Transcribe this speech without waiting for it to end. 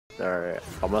Alright,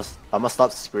 I must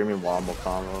stop screaming Wombo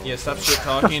combo. Yeah, stop shit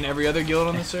talking every other guild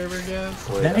on the server, guys.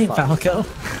 Wait, That that's ain't not- Falco.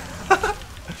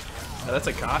 Oh, that's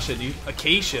Akasha, dude.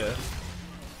 Acacia.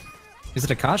 Is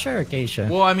it Akasha or Acacia?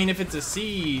 Well, I mean, if it's a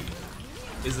C,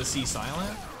 is the C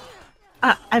silent?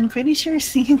 I'm pretty sure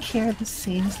C and K are the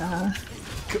same sound.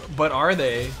 But are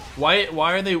they? Why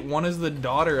are they? One is the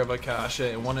daughter of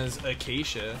Akasha and one is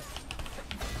Acacia.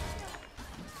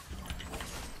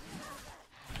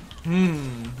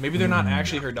 Maybe they're not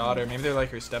actually her daughter. Maybe they're like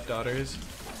her stepdaughters.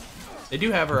 They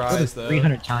do have her eyes though.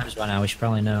 300 times by now, we should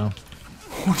probably know.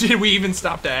 Did we even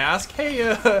stop to ask?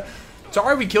 Hey,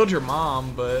 sorry we killed your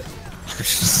mom, but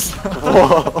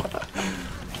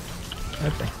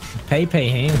Pay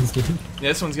hands, dude.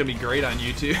 this one's gonna be great on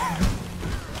YouTube.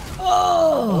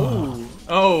 Oh!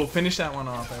 Oh, finish that one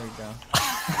off. There we go.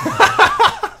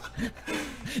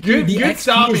 Dude, the good XP is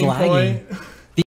stopping lagging. point.